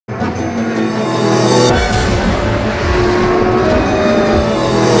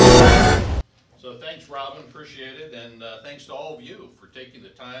appreciate it, and thanks to all of you for taking the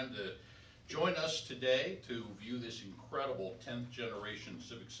time to join us today to view this incredible 10th generation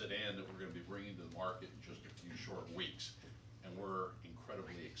Civic Sedan that we're going to be bringing to the market in just a few short weeks. And we're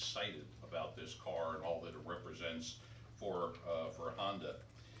incredibly excited about this car and all that it represents for Honda.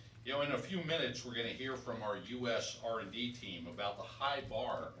 You know, in a few minutes we're going to hear from our U.S. R&D team about the high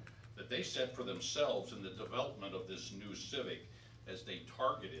bar that they set for themselves in the development of this new Civic as they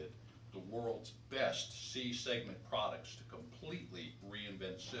targeted the world's best C-segment products to completely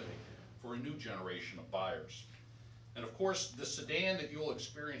reinvent Civic for a new generation of buyers. And of course, the sedan that you'll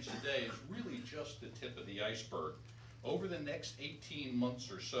experience today is really just the tip of the iceberg. Over the next 18 months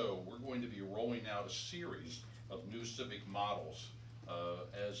or so, we're going to be rolling out a series of new Civic models,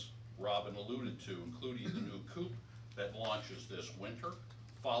 as Robin alluded to, including the new coupe that launches this winter,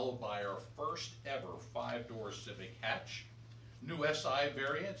 followed by our first ever 5-door Civic hatch, new SI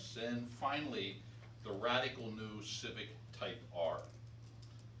variants, and finally, the radical new Civic Type R.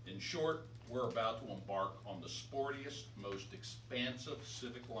 In short, we're about to embark on the sportiest, most expansive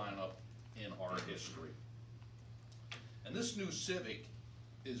Civic lineup in our history. And this new Civic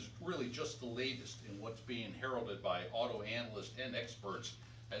is really just the latest in what's being heralded by auto analysts and experts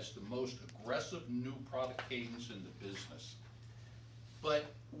as the most aggressive new product cadence in the business. But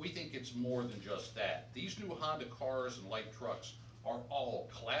we think it's more than just that. These new Honda cars and light trucks are all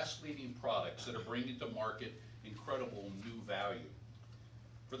class-leading products that are bringing to market incredible new value.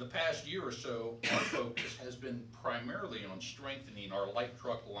 For the past year or so, our focus has been primarily on strengthening our light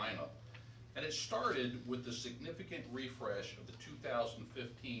truck lineup. And it started with the significant refresh of the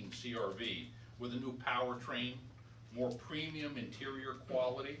 2015 CR-V with a new powertrain, more premium interior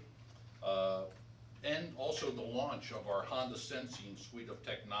quality, and also the launch of our Honda Sensing suite of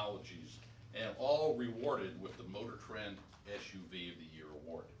technologies, and all rewarded with the Motor Trend SUV of the Year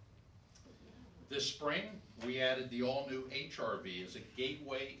award. This spring, we added the all-new HR-V as a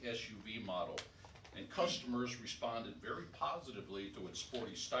gateway SUV model, and customers responded very positively to its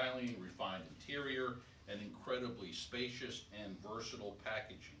sporty styling, refined interior, and incredibly spacious and versatile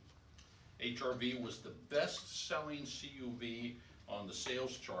packaging. HR-V was the best-selling CUV on the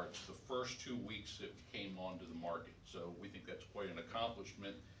sales charts the first 2 weeks it came onto the market. So we think that's quite an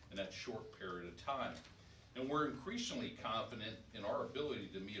accomplishment in that short period of time. And we're increasingly confident in our ability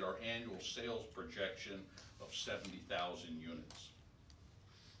to meet our annual sales projection of 70,000 units.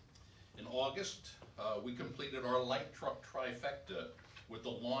 In August, we completed our light truck trifecta with the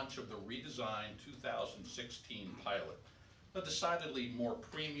launch of the redesigned 2016 Pilot, a decidedly more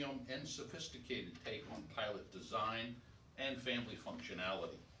premium and sophisticated take on Pilot design and family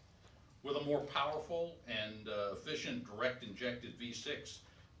functionality. With a more powerful and efficient direct injected V6,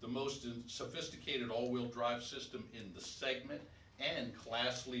 the most sophisticated all-wheel drive system in the segment, and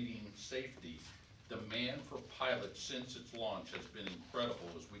class-leading safety, demand for Pilot since its launch has been incredible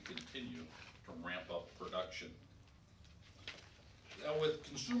as we continue to ramp up production. Now, with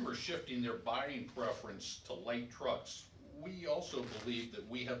consumers shifting their buying preference to light trucks, we also believe that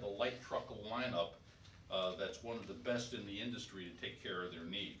we have the light truck lineup that's one of the best in the industry to take care of their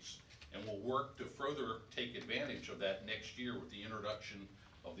needs. And we'll work to further take advantage of that next year with the introduction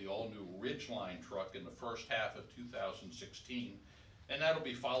of the all-new Ridgeline truck in the first half of 2016, and that'll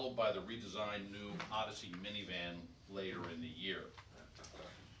be followed by the redesigned new Odyssey minivan later in the year.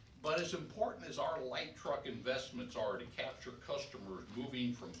 But as important as our light truck investments are to capture customers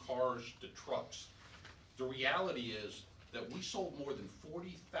moving from cars to trucks, the reality is that we sold more than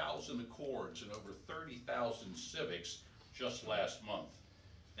 40,000 Accords and over 30,000 Civics just last month.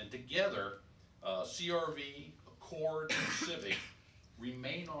 And together, CR-V, Accord, and Civic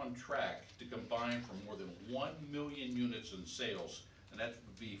remain on track to combine for more than 1 million units in sales, and that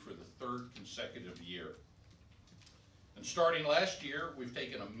would be for the third consecutive year. And starting last year, we've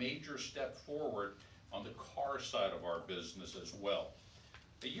taken a major step forward on the car side of our business as well.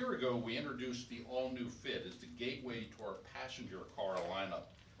 A year ago, we introduced the all-new Fit as the gateway to our passenger car lineup,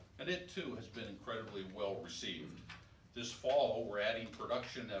 and it too has been incredibly well received. This fall, we're adding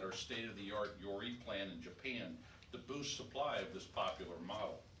production at our state-of-the-art Yori plant in Japan to boost supply of this popular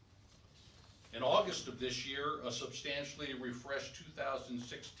model. In August of this year, a substantially refreshed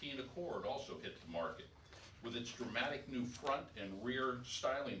 2016 Accord also hit the market. With its dramatic new front and rear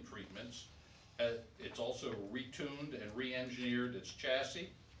styling treatments, it's also retuned and re-engineered its chassis,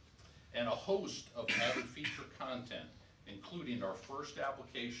 and a host of added feature content, including our first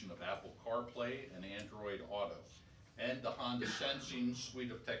application of Apple CarPlay and Android Auto. And the Honda Sensing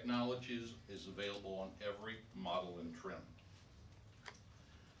suite of technologies is available on every model and trim.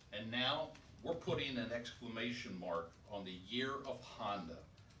 And now we're putting an exclamation mark on the year of Honda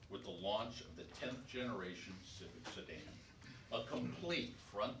with the launch of the 10th generation Civic Sedan. A complete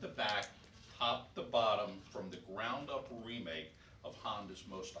front to back, top to bottom, from the ground up remake of Honda's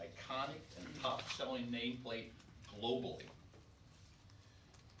most iconic and top selling nameplate globally.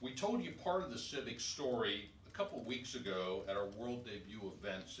 We told you part of the Civic story a couple of weeks ago at our world debut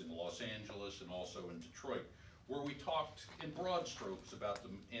events in Los Angeles and also in Detroit, where we talked in broad strokes about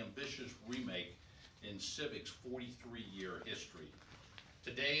the ambitious remake in Civic's 43-year history.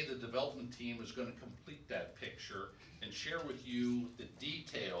 Today, the development team is going to complete that picture and share with you the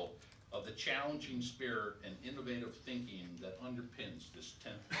detail of the challenging spirit and innovative thinking that underpins this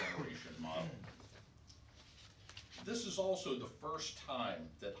 10th generation model. This is also the first time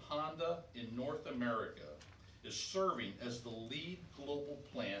that Honda in North America is serving as the lead global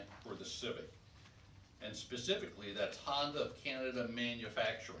plant for the Civic. And specifically, that's Honda of Canada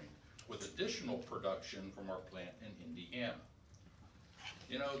manufacturing, with additional production from our plant in Indiana.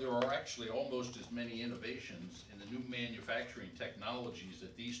 You know, there are actually almost as many innovations in the new manufacturing technologies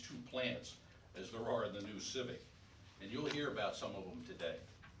at these two plants as there are in the new Civic, and you'll hear about some of them today.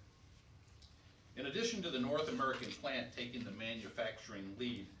 In addition to the North American plant taking the manufacturing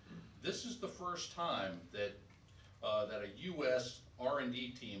lead, this is the first time that a U.S.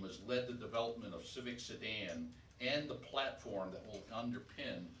 R&D team has led the development of Civic Sedan and the platform that will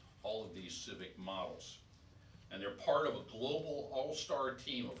underpin all of these Civic models. And they're part of a global all-star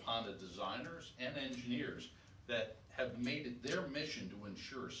team of Honda designers and engineers that have made it their mission to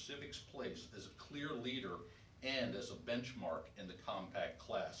ensure Civic's place as a clear leader and as a benchmark in the compact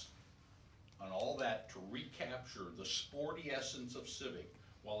class. And all that to recapture the sporty essence of Civic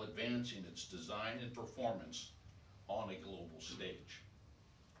while advancing its design and performance on a global stage.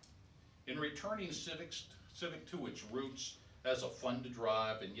 In returning Civic to its roots as a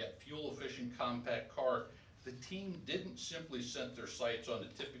fun-to-drive and yet fuel-efficient compact car, the team didn't simply set their sights on the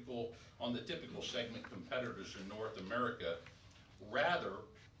typical segment competitors in North America. Rather,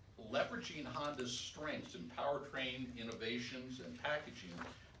 leveraging Honda's strengths in powertrain innovations and packaging,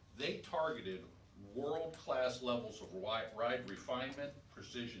 they targeted world-class levels of ride refinement,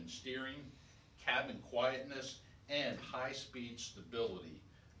 precision steering, cabin quietness, and high-speed stability.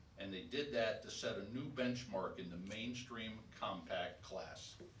 And they did that to set a new benchmark in the mainstream compact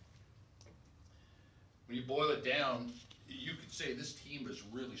class. When you boil it down, you could say this team has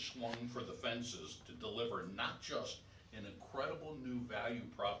really swung for the fences to deliver not just an incredible new value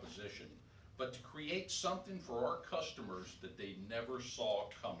proposition, but to create something for our customers that they never saw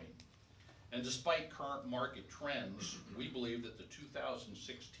coming. And despite current market trends, we believe that the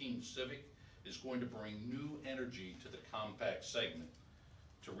 2016 Civic is going to bring new energy to the compact segment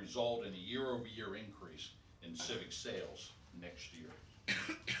to result in a year-over-year increase in Civic sales next year.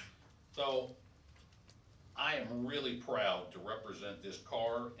 So, I am really proud to represent this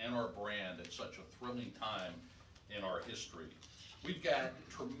car and our brand at such a thrilling time in our history. We've got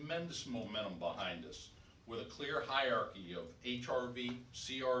tremendous momentum behind us, with a clear hierarchy of HRV,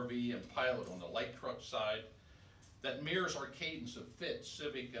 CRV, and Pilot on the light truck side that mirrors our cadence of Fit,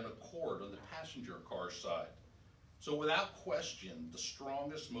 Civic, and Accord on the passenger car side. So without question, the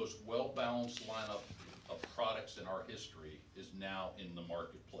strongest, most well-balanced lineup of products in our history is now in the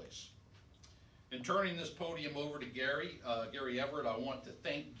marketplace. In turning this podium over to Gary Everett, I want to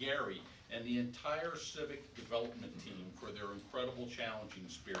thank Gary and the entire Civic development team for their incredible challenging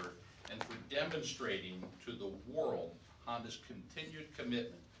spirit and for demonstrating to the world Honda's continued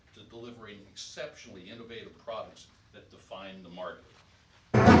commitment to delivering exceptionally innovative products that define the market.